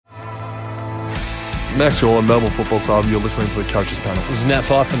Max Gorlin, Melbourne Football Club. You're listening to the Coaches Panel. This is Nat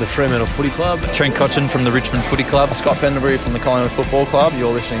Fyfe from the Fremantle Footy Club. Trent Cotchin from the Richmond Footy Club. Scott Pendlebury from the Collingwood Football Club.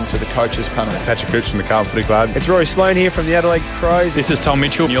 You're listening to the Coaches Panel. Patrick Cooch from the Carlton Footy Club. It's Rory Sloane here from the Adelaide Crows. This is Tom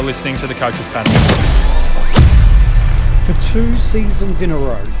Mitchell. You're listening to the Coaches Panel. For 2 seasons in a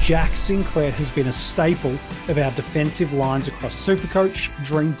row, Jack Sinclair has been a staple of our defensive lines across Supercoach,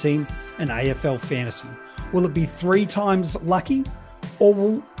 Dream Team and AFL Fantasy. Will it be 3 times lucky, or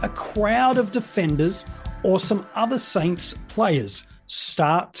will a crowd of defenders or some other Saints players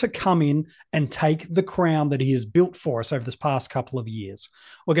start to come in and take the crown that he has built for us over this past couple of years?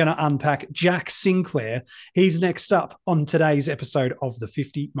 We're going to unpack Jack Sinclair. He's next up on today's episode of the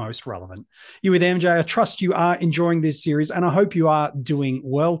 50 Most Relevant. You with MJ, I trust you are enjoying this series and I hope you are doing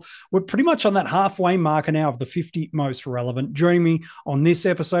well. We're pretty much on that halfway marker now of the 50 Most Relevant. Joining me on this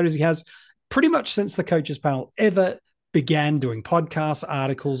episode, as he has pretty much since the Coaches Panel ever began doing podcasts,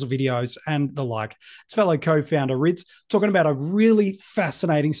 articles, videos, and the like. It's fellow co-founder Rids talking about a really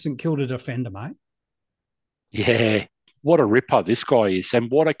fascinating St Kilda defender, mate. Yeah, what a ripper this guy is,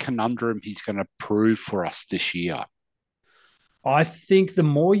 and what a conundrum he's going to prove for us this year. I think the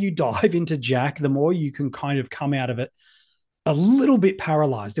more you dive into Jack, the more you can kind of come out of it a little bit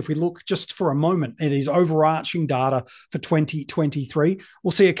paralyzed. If we look just for a moment at his overarching data for 2023, we'll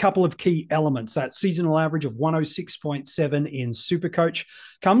see a couple of key elements. That seasonal average of 106.7 in Supercoach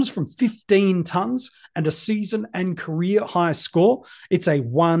comes from 15 tons and a season and career high score. It's a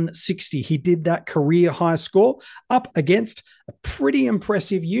 160. He did that career high score up against a pretty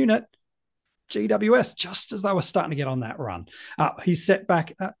impressive unit, GWS, just as they were starting to get on that run. He's set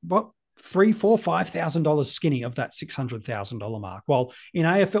back at $3,000, $4,000, $5,000 skinny of that $600,000 mark. While in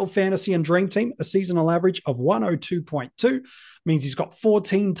AFL Fantasy and Dream Team, a seasonal average of 102.2 means he's got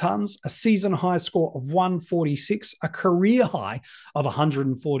 14 tons, a season high score of 146, a career high of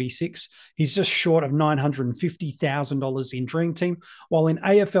 146. He's just short of $950,000 in Dream Team. While in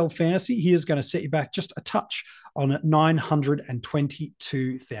AFL Fantasy, he is going to set you back just a touch on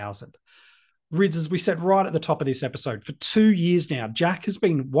 $922,000. Rids, as we said right at the top of this episode, for 2 years now, Jack has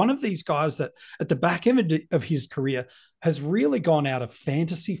been one of these guys that at the back end of his career has really gone out of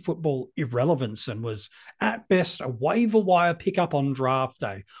fantasy football irrelevance and was at best a waiver wire pickup on draft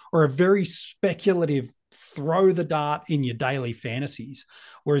day or a very speculative throw the dart in your daily fantasies.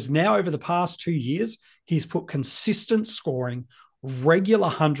 Whereas now over the past 2 years, he's put consistent scoring, regular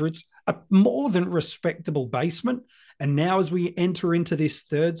hundreds, a more than respectable basement. And now as we enter into this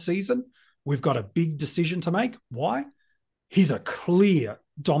third season, we've got a big decision to make. Why? He's a clear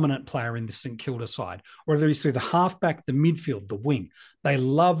dominant player in the St Kilda side, whether he's through the halfback, the midfield, the wing. They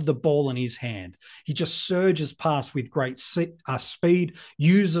love the ball in his hand. He just surges past with great speed,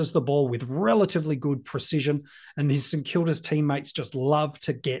 uses the ball with relatively good precision, and his St Kilda's teammates just love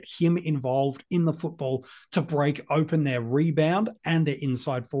to get him involved in the football to break open their rebound and their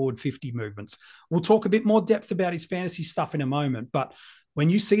inside forward 50 movements. We'll talk a bit more depth about his fantasy stuff in a moment, but when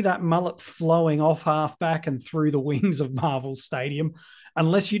you see that mullet flowing off halfback and through the wings of Marvel Stadium,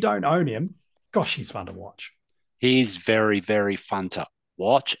 unless you don't own him, gosh, he's fun to watch. He's very, very fun to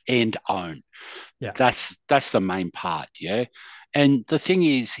watch and own. Yeah, that's the main part. Yeah, and the thing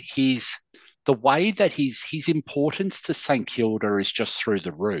is, the way that his importance to St Kilda is just through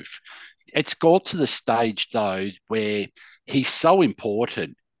the roof. It's got to the stage though where he's so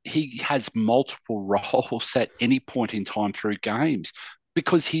important. He has multiple roles at any point in time through games,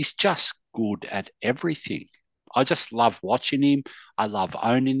 because he's just good at everything. I just love watching him. I love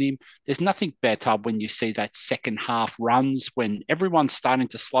owning him. There's nothing better when you see that second half runs when everyone's starting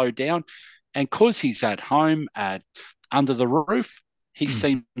to slow down. And because he's at home, under the roof, he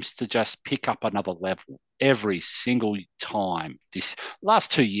seems to just pick up another level every single time. This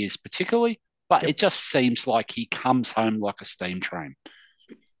last 2 years particularly, but It just seems like he comes home like a steam train.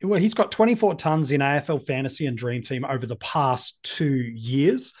 Well, he's got 24 tons in AFL Fantasy and Dream Team over the past 2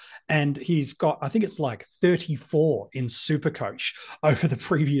 years. And he's got, I think it's like 34 in Supercoach over the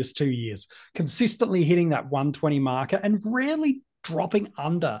previous 2 years, consistently hitting that 120 marker and rarely dropping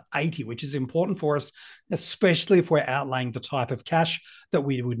under 80, which is important for us, especially if we're outlaying the type of cash that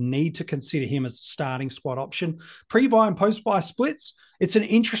we would need to consider him as a starting squad option. Pre-buy and post-buy splits, it's an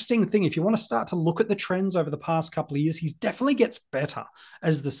interesting thing. If you want to start to look at the trends over the past couple of years, he definitely gets better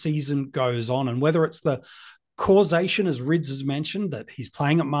as the season goes on. And whether it's the causation, as Rids has mentioned, that he's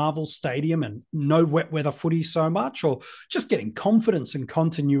playing at Marvel Stadium and no wet weather footy so much, or just getting confidence and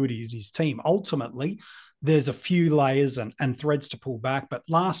continuity in his team, ultimately, there's a few layers and threads to pull back. But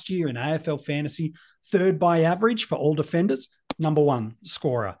last year in AFL Fantasy, third by average for all defenders, number one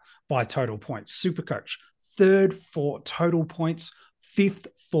scorer by total points. Supercoach, third for total points 5th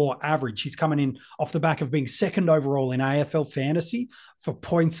for average. He's coming in off the back of being 2nd overall in AFL fantasy for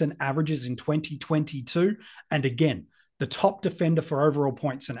points and averages in 2022. And again, the top defender for overall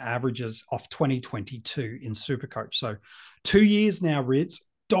points and averages off 2022 in Supercoach. So 2 years now, Riz,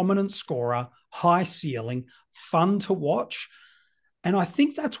 dominant scorer, high ceiling, fun to watch. And I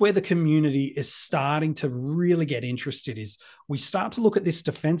think that's where the community is starting to really get interested, is we start to look at this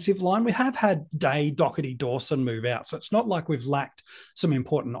defensive line. We have had Day, Doherty, Dawson move out, so it's not like we've lacked some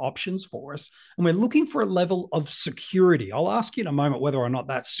important options for us. And we're looking for a level of security. I'll ask you in a moment whether or not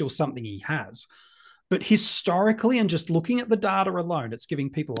that's still something he has. But historically, and just looking at the data alone, it's giving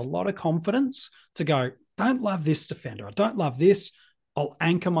people a lot of confidence to go, don't love this defender. I don't love this. I'll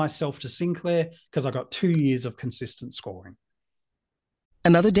anchor myself to Sinclair because I got 2 years of consistent scoring.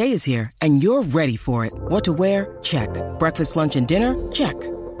 Another day is here, and you're ready for it. What to wear? Check. Breakfast, lunch, and dinner? Check.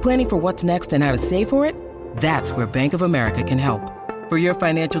 Planning for what's next and how to save for it? That's where Bank of America can help. For your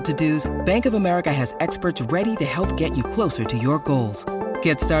financial to-dos, Bank of America has experts ready to help get you closer to your goals.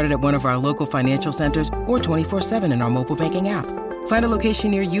 Get started at one of our local financial centers or 24/7 in our mobile banking app. Find a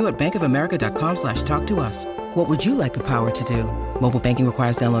location near you at bankofamerica.com/talktous. What would you like the power to do? Mobile banking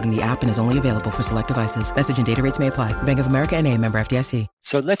requires downloading the app and is only available for select devices. Message and data rates may apply. Bank of America N.A., member FDIC.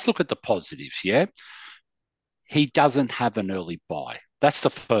 So let's look at the positives, yeah? He doesn't have an early buy. That's the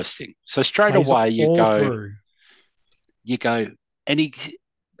first thing. So straight away you go,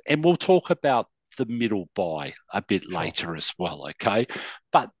 and we'll talk about the middle buy a bit later as well, okay?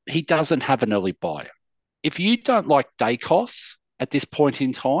 But he doesn't have an early buy. If you don't like Dacos at this point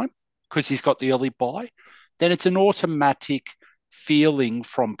in time, because he's got the early buy, then it's an automatic feeling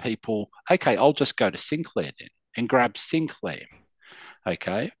from people, okay, I'll just go to Sinclair then and grab Sinclair,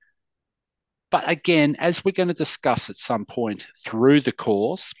 okay? But again, as we're going to discuss at some point through the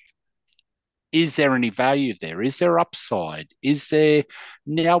course, is there any value there? Is there upside? Is there,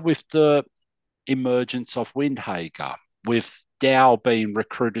 now with the emergence of Windhager, with Dow being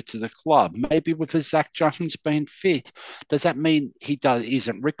recruited to the club, maybe with Zach Jones being fit, does that mean he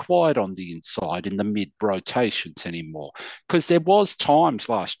isn't required on the inside in the mid rotations anymore? Because there was times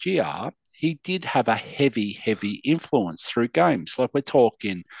last year he did have a heavy influence through games. Like we're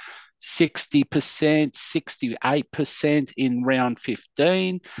talking 60%, 68% in round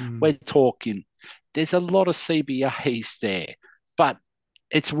 15. We're talking, there's a lot of CBAs there, but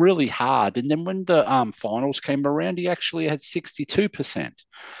it's really hard. And then when the finals came around, he actually had 62%.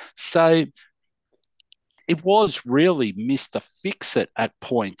 So it was really Mr. Fix-It at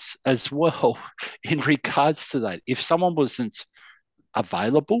points as well in regards to that. If someone wasn't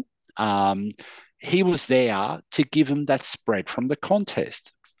available, he was there to give him that spread from the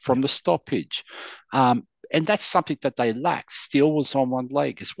contest, from the stoppage. And that's something that they lack. Steele was on one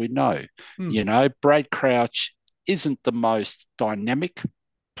leg, as we know. You know, Brad Crouch isn't the most dynamic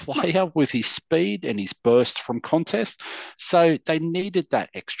player with his speed and his burst from contest. So they needed that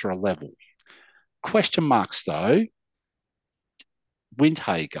extra level. Question marks, though.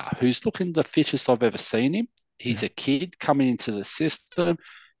 Windhager, who's looking the fittest I've ever seen him. He's a kid coming into the system.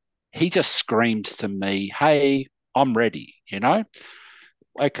 He just screams to me, hey, I'm ready, you know?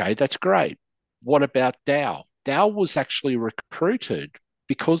 Okay, that's great. What about Dow? Dow was actually recruited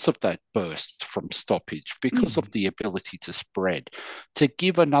because of that burst from stoppage, because of the ability to spread, to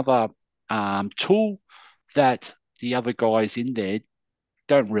give another tool that the other guys in there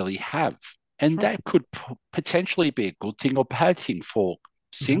don't really have. And that could potentially be a good thing or bad thing for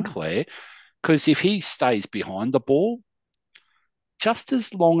Sinclair, because if he stays behind the ball, just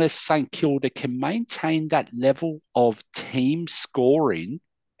as long as St Kilda can maintain that level of team scoring,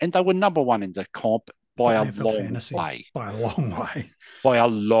 and they were number one in the comp by a long way. By a long way. By a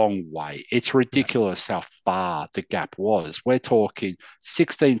long way. It's ridiculous how far the gap was. We're talking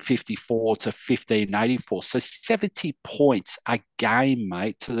 1654 to 1584. So 70 points a game,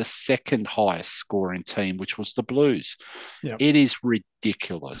 mate, to the second highest scoring team, which was the Blues. It is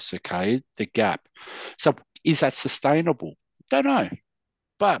ridiculous, okay, the gap. So is that sustainable? Don't know.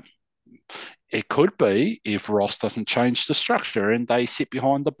 But it could be if Ross doesn't change the structure and they sit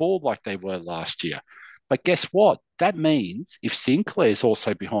behind the ball like they were last year. But guess what? That means if Sinclair's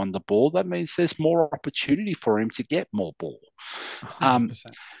also behind the ball, that means there's more opportunity for him to get more ball.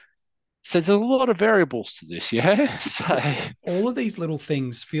 100%. So there's a lot of variables to this, yeah? So all of these little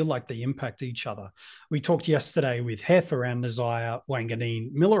things feel like they impact each other. We talked yesterday with Hef around Nazaya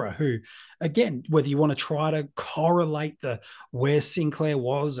Wanganeen Millera, who, again, whether you want to try to correlate where Sinclair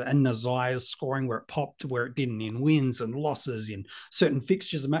was and Nazaya's scoring, where it popped, where it didn't, in wins and losses, in certain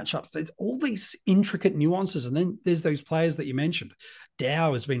fixtures and matchups, there's all these intricate nuances. And then there's those players that you mentioned.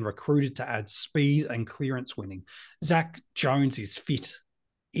 Dow has been recruited to add speed and clearance winning. Zach Jones is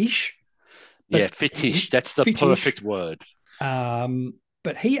fit-ish. Yeah, fitish. That's the perfect word.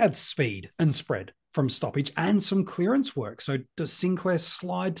 But he adds speed and spread from stoppage and some clearance work. So does Sinclair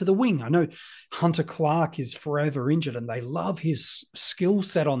slide to the wing? I know Hunter Clark is forever injured and they love his skill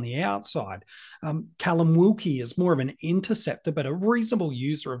set on the outside. Callum Wilkie is more of an interceptor, but a reasonable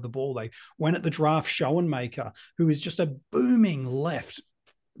user of the ball. They went at the draft Schoenmaker, who is just a booming left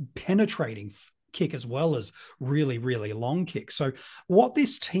penetrating kick as well as really, really long kick. So what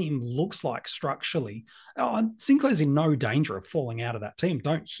this team looks like structurally, Sinclair's in no danger of falling out of that team.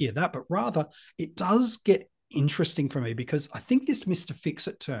 Don't hear that, but rather it does get interesting for me because I think this Mr.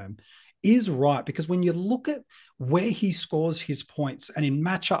 Fix-It term is right, because when you look at where he scores his points and in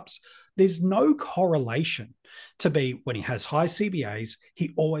matchups, there's no correlation to be when he has high CBAs,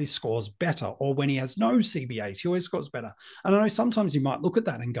 he always scores better, or when he has no CBAs, he always scores better. And I know sometimes you might look at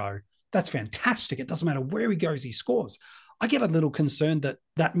that and go, that's fantastic. It doesn't matter where he goes, he scores. I get a little concerned that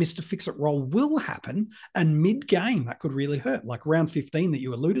Mr. Fix-It role will happen, and mid-game that could really hurt, like round 15 that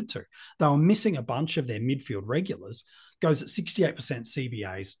you alluded to. They were missing a bunch of their midfield regulars, goes at 68%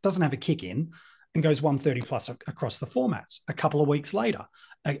 CBAs, doesn't have a kick in, and goes 130 plus across the formats. A couple of weeks later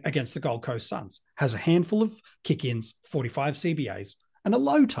against the Gold Coast Suns, has a handful of kick-ins, 45 CBAs, and a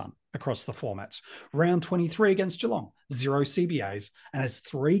low ton across the formats. Round 23 against Geelong, 0 CBAs, and has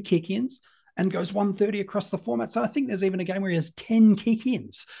 3 kick-ins and goes 130 across the formats. And I think there's even a game where he has 10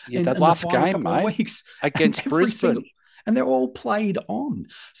 kick-ins in the last game, mate, weeks against Brisbane. And they're all played on.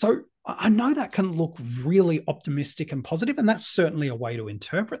 So I know that can look really optimistic and positive, and that's certainly a way to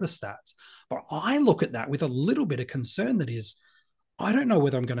interpret the stats. But I look at that with a little bit of concern that is, I don't know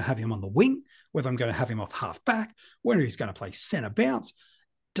whether I'm going to have him on the wing, whether I'm going to have him off half back, whether he's going to play centre bounce.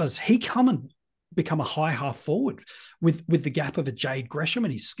 Does he come and become a high half forward with the gap of a Jade Gresham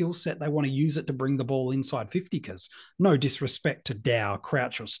and his skill set? They want to use it to bring the ball inside 50, because no disrespect to Dow,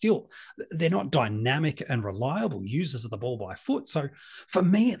 Crouch or Still, they're not dynamic and reliable users of the ball by foot. So for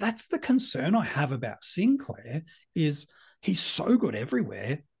me, that's the concern I have about Sinclair, is he's so good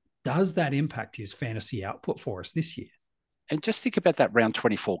everywhere. Does that impact his fantasy output for us this year? And just think about that round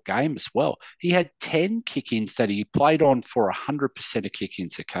 24 game as well. He had 10 kick-ins that he played on for 100% of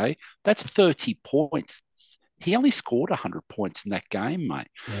kick-ins, okay? That's 30 points. He only scored 100 points in that game, mate.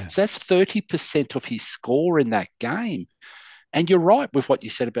 Yeah. So that's 30% of his score in that game. And you're right with what you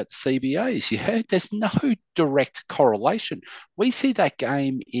said about the CBAs. Yeah, there's no direct correlation. We see that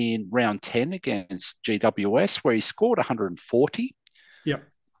game in round 10 against GWS where he scored 140. Yep.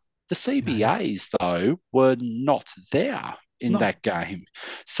 The CBAs, though, were not there in that game.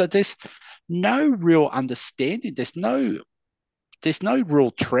 So there's no real understanding. There's no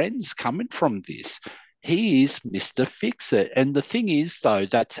real trends coming from this. He is Mr. Fix-It. And the thing is, though,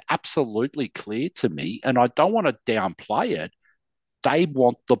 that's absolutely clear to me, and I don't want to downplay it, they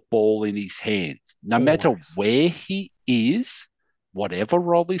want the ball in his hands. No matter where he is, whatever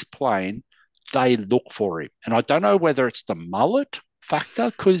role he's playing, they look for him. And I don't know whether it's the mullet factor,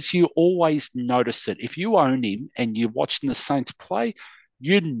 because you always notice it. If you own him and you're watching the Saints play,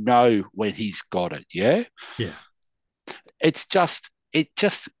 you know when he's got it, yeah? Yeah. It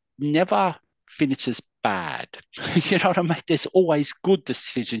just never finishes bad. You know what I mean? There's always good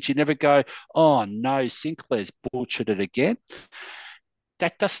decisions. You never go, oh no, Sinclair's butchered it again.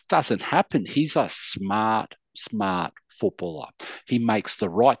 That just doesn't happen. He's a smart footballer. He makes the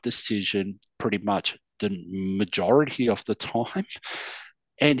right decision pretty much the majority of the time.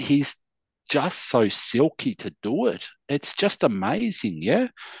 And he's just so silky to do it. It's just amazing, yeah?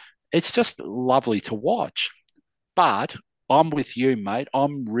 It's just lovely to watch. But I'm with you, mate.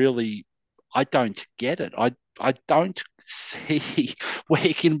 I don't get it. I don't see where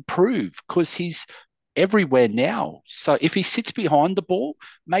he can improve, because he's everywhere now. So if he sits behind the ball,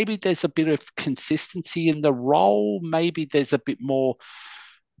 maybe there's a bit of consistency in the role. Maybe there's a bit more,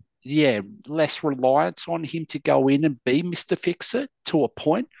 less reliance on him to go in and be Mr. Fix-It to a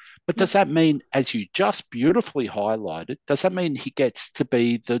point. But does that mean, as you just beautifully highlighted, does that mean he gets to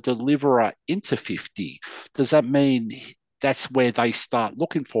be the deliverer into 50? Does that mean that's where they start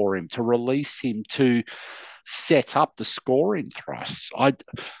looking for him, to release him, to set up the scoring thrusts?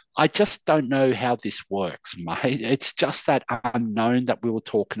 I just don't know how this works, mate. It's just that unknown that we were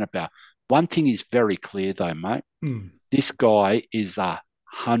talking about. One thing is very clear, though, mate. This guy is a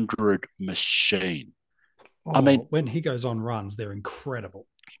 100 machine. I mean, when he goes on runs, they're incredible.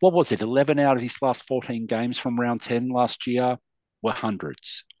 What was it? 11 out of his last 14 games from round 10 last year were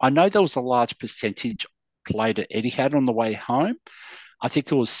hundreds. I know there was a large percentage played at Etihad on the way home. I think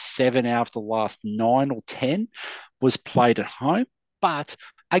there was 7 out of the last 9 or 10 was played at home. But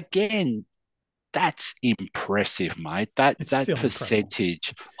again, that's impressive, mate. That It's that still incredible.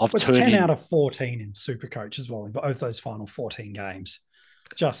 percentage of Well, it's 10 turning out of 14 in Supercoach as well, in both those final 14 games.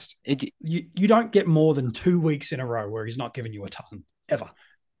 Just, it, you don't get more than 2 weeks in a row where he's not giving you a ton, ever.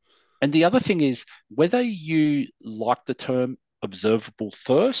 and the other thing is whether you like the term observable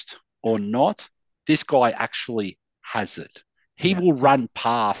thirst or not, this guy actually has it. He Yeah, will yeah. run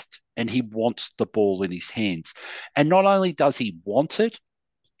past and he wants the ball in his hands. And not only does he want it,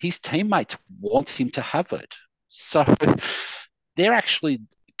 his teammates want him to have it. So they're actually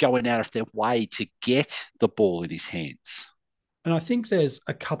going out of their way to get the ball in his hands. And I think there's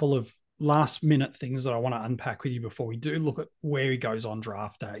a couple of last minute things that I want to unpack with you before we do look at where he goes on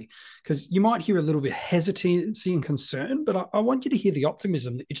draft day. Because you might hear a little bit hesitancy and concern, but I want you to hear the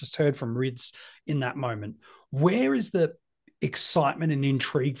optimism that you just heard from Rids in that moment. Where is the excitement and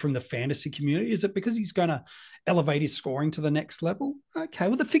intrigue from the fantasy community? Is it because he's going to elevate his scoring to the next level? Okay,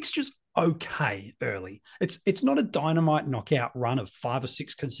 well, the fixture's okay early. It's not a dynamite knockout run of 5 or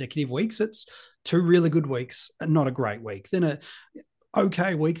 6 consecutive weeks. It's 2 really good weeks and not a great week. Then a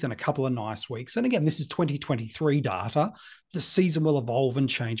okay week, then a couple of nice weeks. And again, this is 2023 data. The season will evolve and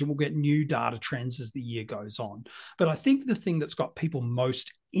change, and we'll get new data trends as the year goes on. But I think the thing that's got people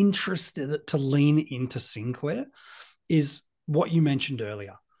most interested to lean into Sinclair is what you mentioned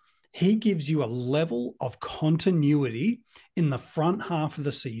earlier. He gives you a level of continuity in the front half of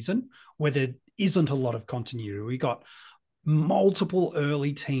the season where there isn't a lot of continuity. We got multiple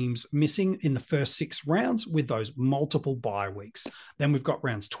early teams missing in the first 6 rounds with those multiple bye weeks. Then we've got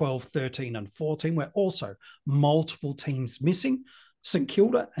rounds 12, 13, and 14, where also multiple teams missing. St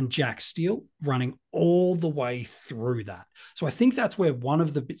Kilda and Jack Steele running all the way through that. So I think that's where one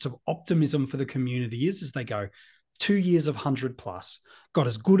of the bits of optimism for the community is they go 2 years of 100 plus, got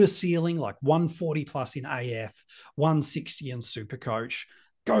as good a ceiling like 140 plus in AF, 160 in Supercoach,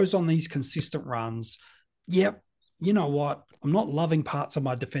 goes on these consistent runs. Yep, you know what? I'm not loving parts of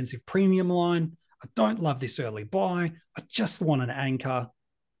my defensive premium line. I don't love this early buy. I just want an anchor.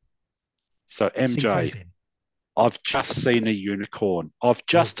 So, MJ, I've just seen a unicorn. I've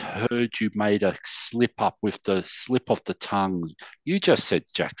just heard you made a slip up with the slip of the tongue. You just said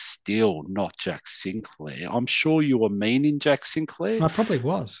Jack Steele, not Jack Sinclair. I'm sure you were meaning Jack Sinclair. I probably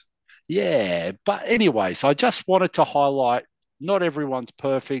was. Yeah, but anyways, I just wanted to highlight not everyone's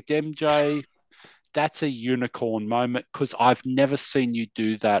perfect. MJ, that's a unicorn moment because I've never seen you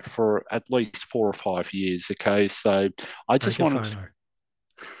do that for at least 4 or 5 years. Okay, so I just wanted to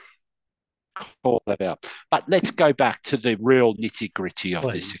call that out. But let's go back to the real nitty gritty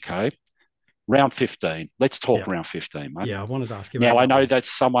of this, okay? Round 15. Let's talk round 15, mate. Yeah, I wanted to ask you about that. Now, I know that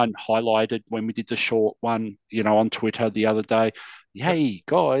someone highlighted when we did the short one, on Twitter the other day. Hey,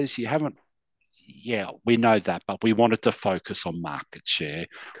 guys, you haven't. Yeah, we know that, but we wanted to focus on market share.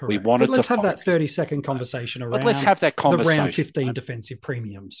 Correct. We wanted let's to have that 30-second conversation around let's have that conversation. The round 15 defensive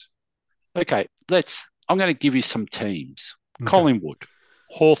premiums. Okay, I'm going to give you some teams. Okay. Collingwood,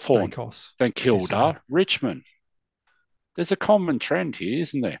 Hawthorn, St Kilda, Richmond. There's a common trend here,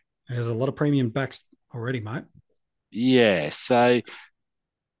 isn't there? There's a lot of premium backs already, mate. Yeah, so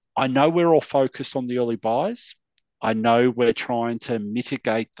I know we're all focused on the early buys. I know we're trying to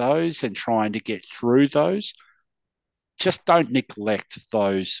mitigate those and trying to get through those. Just don't neglect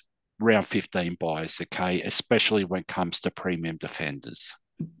those round 15 buys, okay? Especially when it comes to premium defenders.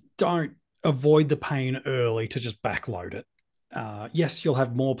 Don't avoid the pain early to just backload it. Yes, you'll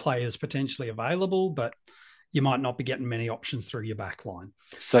have more players potentially available, but you might not be getting many options through your back line.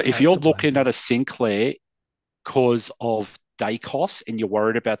 So if you're looking at a Sinclair because of day costs and you're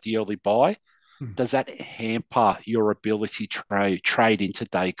worried about the early buy, does that hamper your ability to trade into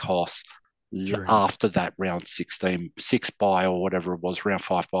day costs after that round 16, 6 buy or whatever it was, round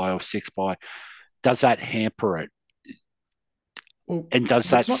 5 buy or 6 buy? Does that hamper it? Well, and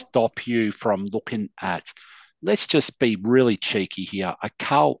does that stop you from looking at, let's just be really cheeky here, a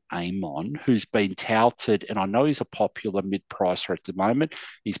Carl Amon who's been touted, and I know he's a popular mid-pricer at the moment.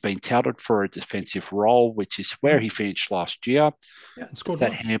 He's been touted for a defensive role, which is where he finished last year. Yeah, does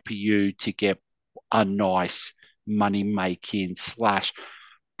that hamper you to get a nice money-making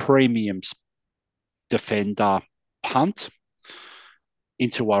 / premium defender punt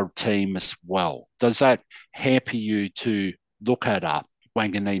into our team as well? Does that hamper you to look at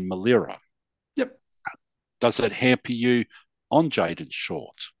Wanganeen Malira? Yep. Does it hamper you on Jaden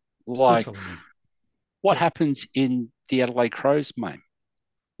Short? What happens in the Adelaide Crows, mate?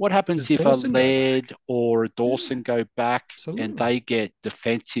 What happens if a Laird or a Dawson go back and they get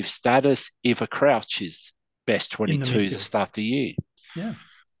defensive status if a Crouch is best 22 to start the year? Yeah.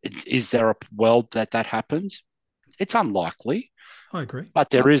 Is there a world that happens? It's unlikely, I agree. but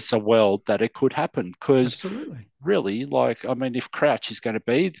there is a world that it could happen because Absolutely. really, like, I mean, if Crouch is going to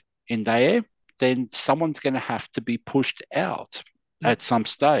be in there, then someone's going to have to be pushed out Yep. at some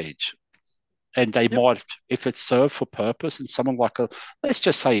stage. And they might, if it's served for purpose, and someone like let's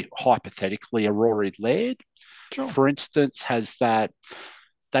just say hypothetically, a Rory Laird, for instance, has that,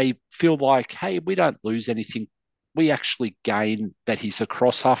 they feel like, hey, we don't lose anything. We actually gain that he's a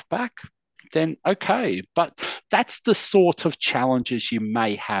cross halfback. Then okay. But that's the sort of challenges you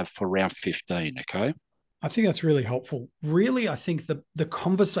may have for round 15, okay? I think that's really helpful. Really, I think the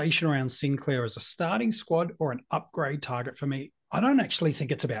conversation around Sinclair as a starting squad or an upgrade target for me, I don't actually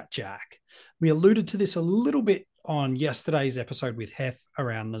think it's about Jack. We alluded to this a little bit on yesterday's episode with Hef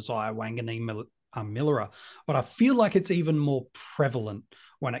around Nazaya Wanganeen-Millera, but I feel like it's even more prevalent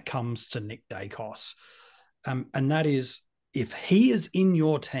when it comes to Nick Dacos. And that is, if he is in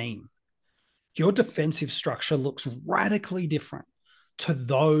your team, your defensive structure looks radically different to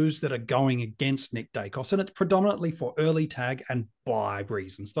those that are going against Nick Dacos. And it's predominantly for early tag and buy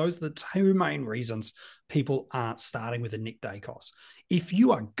reasons. Those are the two main reasons people aren't starting with a Nick Dacos. If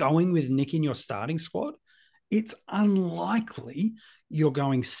you are going with Nick in your starting squad, it's unlikely you're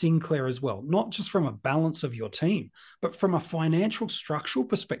going Sinclair as well, not just from a balance of your team, but from a financial structural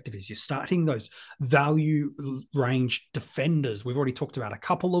perspective, as you're starting those value range defenders. We've already talked about a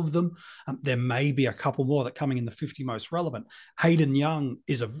couple of them. There may be a couple more that coming in the 50 most relevant. Hayden Young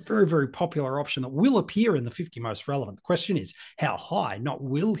is a very, very popular option that will appear in the 50 most relevant. The question is how high, not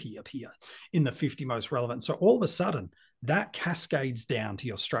will he appear in the 50 most relevant. So all of a sudden, that cascades down to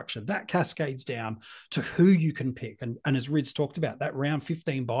your structure. That cascades down to who you can pick. And as Rids talked about, that round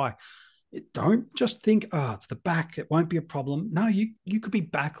 15 buy, don't just think, oh, it's the back, it won't be a problem. No, you could be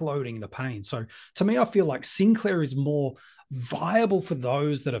backloading the pain. So to me, I feel like Sinclair is more viable for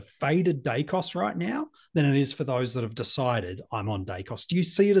those that have faded Dacos right now than it is for those that have decided I'm on Dacos. Do you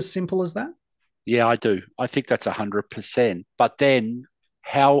see it as simple as that? Yeah, I do. I think that's 100%. But then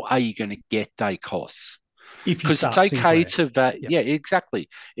how are you going to get Dacos? If you Because it's start okay Sinclair. to that. Yeah, exactly.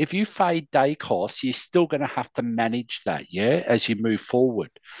 If you fade Dacos, you're still going to have to manage that, yeah, as you move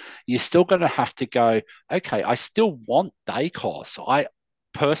forward. You're still going to have to go, okay, I still want Dacos. I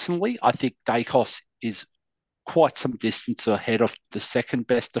think Dacos is quite some distance ahead of the second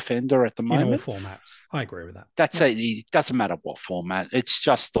best defender at the In all moment. formats. I agree with that. That's it. It doesn't matter what format. It's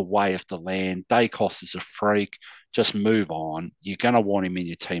just the way of the land. Dacos is a freak. Just move on. You're going to want him in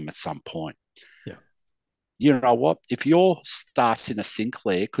your team at some point. You know what? If you're starting a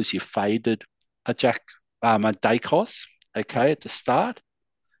Sinclair because you faded a Dacos, okay, at the start,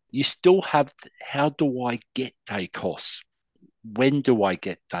 you still have, how do I get Dacos? When do I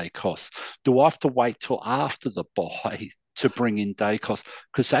get Dacos? Do I have to wait till after the buy to bring in Dacos?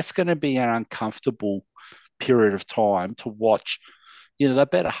 Because that's going to be an uncomfortable period of time to watch. You know, they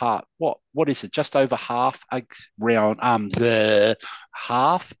better half. What is it? Just over half a round.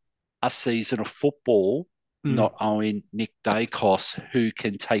 Half a season of football. Not owing Nick Dacos, who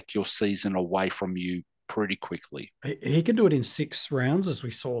can take your season away from you pretty quickly. He can do it in 6 rounds, as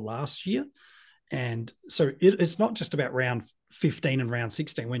we saw last year. And so it's not just about round 15 and round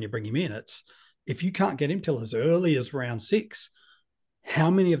 16 when you bring him in. It's if you can't get him till as early as round 6,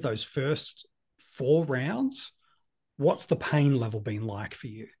 how many of those first 4 rounds, what's the pain level been like for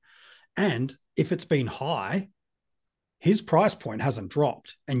you? And if it's been high, his price point hasn't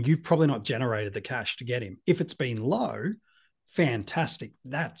dropped and you've probably not generated the cash to get him. If it's been low, fantastic.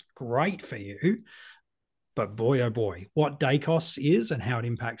 That's great for you. But boy, oh boy, what Dacos is and how it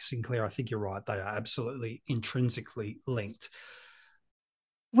impacts Sinclair, I think you're right. They are absolutely intrinsically linked.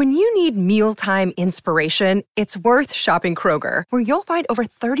 When you need mealtime inspiration, it's worth shopping Kroger, where you'll find over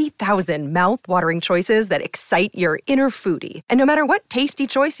 30,000 mouth-watering choices that excite your inner foodie. And no matter what tasty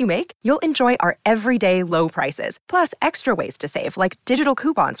choice you make, you'll enjoy our everyday low prices, plus extra ways to save, like digital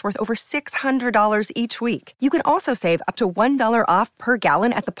coupons worth over $600 each week. You can also save up to $1 off per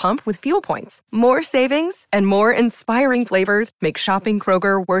gallon at the pump with fuel points. More savings and more inspiring flavors make shopping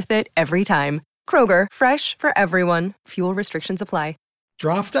Kroger worth it every time. Kroger, fresh for everyone. Fuel restrictions apply.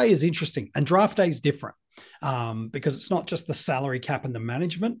 Draft day is interesting, and draft day is different because it's not just the salary cap and the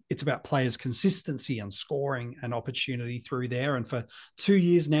management. It's about players' consistency and scoring and opportunity through there. And for 2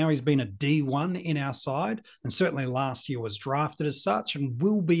 years now, he's been a D1 in our side, and certainly last year was drafted as such and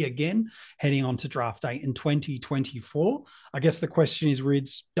will be again heading on to draft day in 2024. I guess the question is,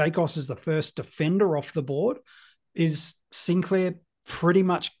 Rids, Dacos is the first defender off the board. Is Sinclair pretty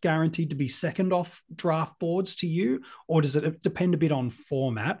much guaranteed to be second off draft boards to you, or does it depend a bit on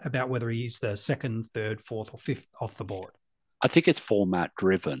format about whether he's the second, third, fourth, or fifth off the board? I think it's format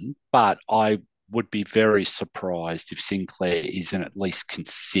driven, but I would be very surprised if Sinclair isn't at least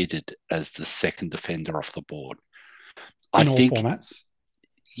considered as the second defender off the board. In all formats?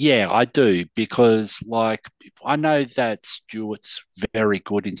 Yeah, I do, because like I know that Stewart's very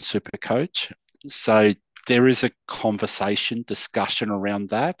good in Supercoach, so there is a discussion around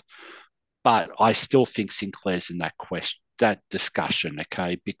that. But I still think Sinclair's in that discussion,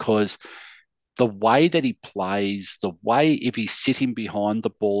 okay? Because the way that he plays, the way if he's sitting behind the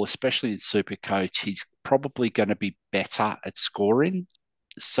ball, especially in Supercoach, he's probably going to be better at scoring.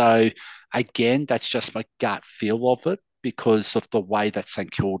 So again, that's just my gut feel of it because of the way that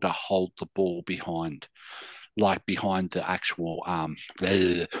St Kilda hold the ball behind the actual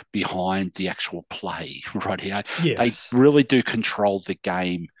behind the actual play, right here. Yes. They really do control the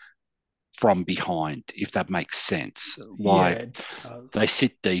game from behind, if that makes sense. They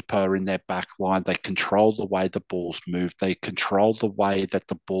sit deeper in their back line. They control the way the ball's moved. They control the way that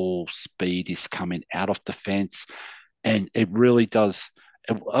the ball speed is coming out of defence. And it really does.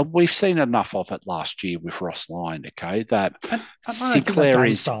 We've seen enough of it last year with Ross Lyon, okay? That Sinclair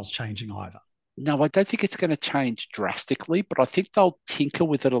is style's changing either. No, I don't think it's going to change drastically, but I think they'll tinker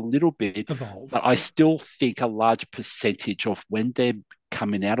with it a little bit. Evolve. But I still think a large percentage of when they're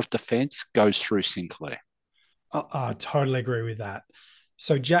coming out of defence goes through Sinclair. I totally agree with that.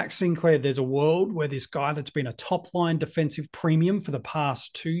 So Jack Sinclair, there's a world where this guy that's been a top-line defensive premium for the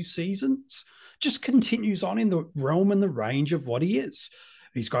past 2 seasons just continues on in the realm and the range of what he is.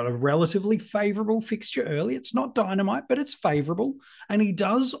 He's got a relatively favourable fixture early. It's not dynamite, but it's favourable. And he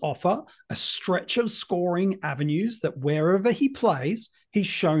does offer a stretch of scoring avenues that wherever he plays, he's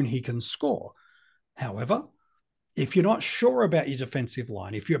shown he can score. However, if you're not sure about your defensive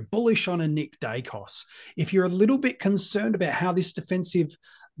line, if you're bullish on a Nick Dacos, if you're a little bit concerned about how this defensive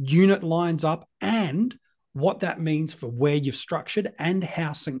unit lines up and what that means for where you've structured and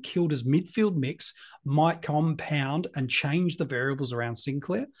how St Kilda's midfield mix might compound and change the variables around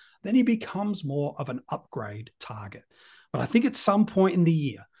Sinclair, then he becomes more of an upgrade target. But I think at some point in the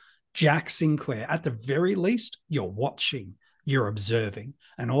year, Jack Sinclair, at the very least, you're watching, you're observing,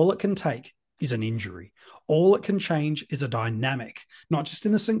 and all it can take is an injury. All it can change is a dynamic, not just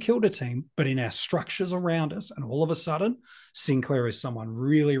in the St Kilda team, but in our structures around us. And all of a sudden, Sinclair is someone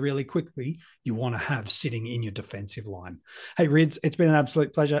really, really quickly you want to have sitting in your defensive line. Hey, Rids, it's been an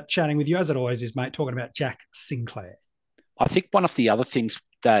absolute pleasure chatting with you, as it always is, mate, talking about Jack Sinclair. I think one of the other things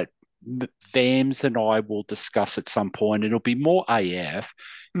that Vams and I will discuss at some point, it'll be more AF,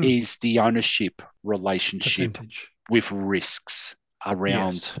 is the ownership relationship with risks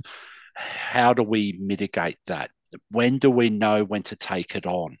around... Yes. How do we mitigate that? When do we know when to take it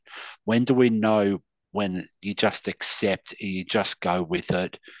on? When do we know when you just accept and you just go with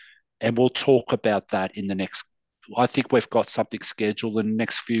it? And we'll talk about that in the next, I think we've got something scheduled in the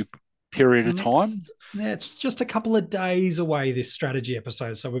next few period of time. Yeah, it's just a couple of days away, this strategy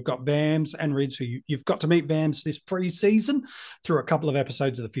episode. So we've got Vams and Rids, who you've got to meet Vams this pre-season through a couple of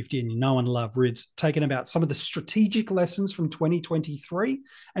episodes of the 50, and you know and love Rids, talking about some of the strategic lessons from 2023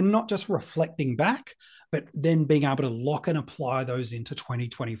 and not just reflecting back, but then being able to lock and apply those into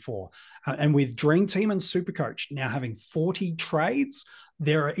 2024. And with Dream Team and Supercoach now having 40 trades,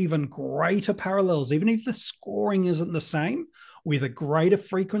 there are even greater parallels, even if the scoring isn't the same. With a greater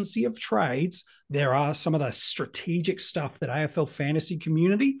frequency of trades, there are some of the strategic stuff that AFL fantasy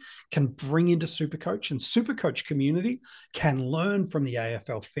community can bring into Supercoach, and Supercoach community can learn from the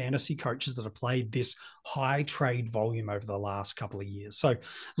AFL fantasy coaches that have played this high trade volume over the last couple of years. So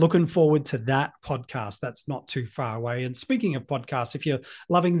looking forward to that podcast. That's not too far away. And speaking of podcasts, if you're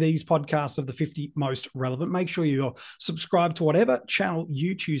loving these podcasts of the 50 most relevant, make sure you're subscribed to whatever channel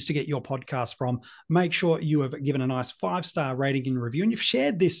you choose to get your podcast from. Make sure you have given a nice 5-star rating and review, and you've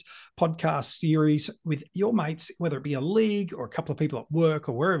shared this podcast series with your mates, whether it be a league or a couple of people at work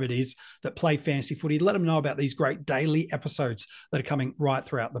or wherever it is that play fantasy footy. Let them know about these great daily episodes that are coming right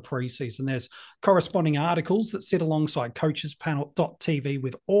throughout the preseason. There's corresponding articles that sit alongside coachespanel.tv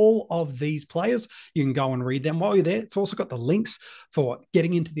with all of these players. You can go and read them while you're there. It's also got the links for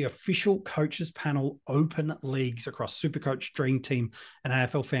getting into the official Coaches Panel open leagues across Supercoach, Dream Team, and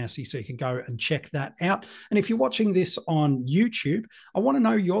AFL Fantasy, so you can go and check that out. And if you're watching this on YouTube, I want to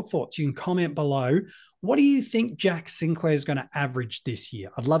know your thoughts. You can comment below What do you think Jack Sinclair is going to average this year?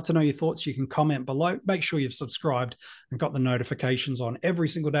 I'd love to know your thoughts. You can comment below. Make sure you've subscribed and got the notifications on every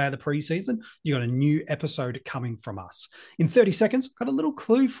single day of the preseason. You got a new episode coming from us. In 30 seconds, I've got a little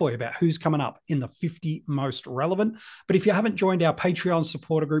clue for you about who's coming up in the 50 most relevant. But if you haven't joined our Patreon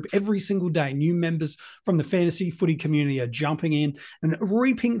supporter group, every single day, new members from the fantasy footy community are jumping in and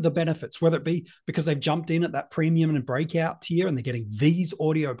reaping the benefits, whether it be because they've jumped in at that premium and breakout tier and they're getting these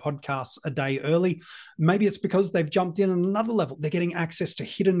audio podcasts a day early. Maybe it's because they've jumped in at another level. They're getting access to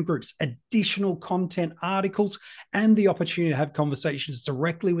hidden groups, additional content articles, and the opportunity to have conversations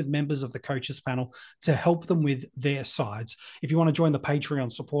directly with members of the coaches panel to help them with their sides. If you want to join the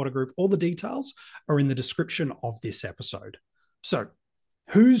Patreon supporter group, all the details are in the description of this episode. So,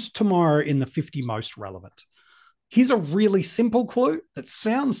 who's tomorrow in the 50 most relevant? Here's a really simple clue that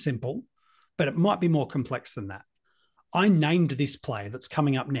sounds simple, but it might be more complex than that. I named this player that's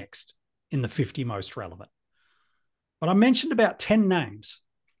coming up next in the 50 most relevant. But I mentioned about 10 names: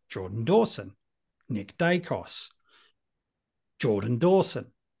 Jordan Dawson, Nick Dacos, Jordan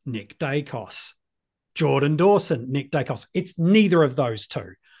Dawson, Nick Dacos, Jordan Dawson, Nick Dacos. It's neither of those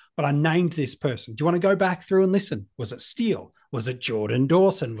two, but I named this person. Do you want to go back through and listen? Was it Steele? Was it Jordan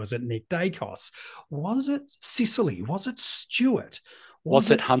Dawson? Was it Nick Dacos? Was it Sicily? Was it Stewart?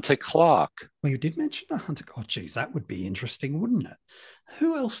 Was it Hunter Clark? Well, you did mention a Hunter. Oh, geez, that would be interesting, wouldn't it?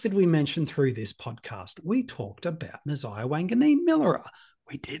 Who else did we mention through this podcast? We talked about Nasiah Wanganeen-Millerer.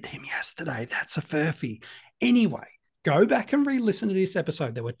 We did him yesterday. That's a furphy. Anyway, go back and re-listen to this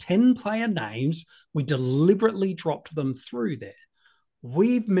episode. There were 10 player names. We deliberately dropped them through there.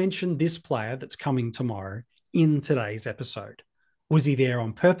 We've mentioned this player that's coming tomorrow in today's episode. Was he there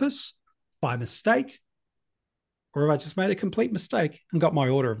on purpose, by mistake, or have I just made a complete mistake and got my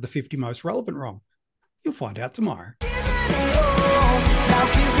order of the 50 most relevant wrong? You'll find out tomorrow.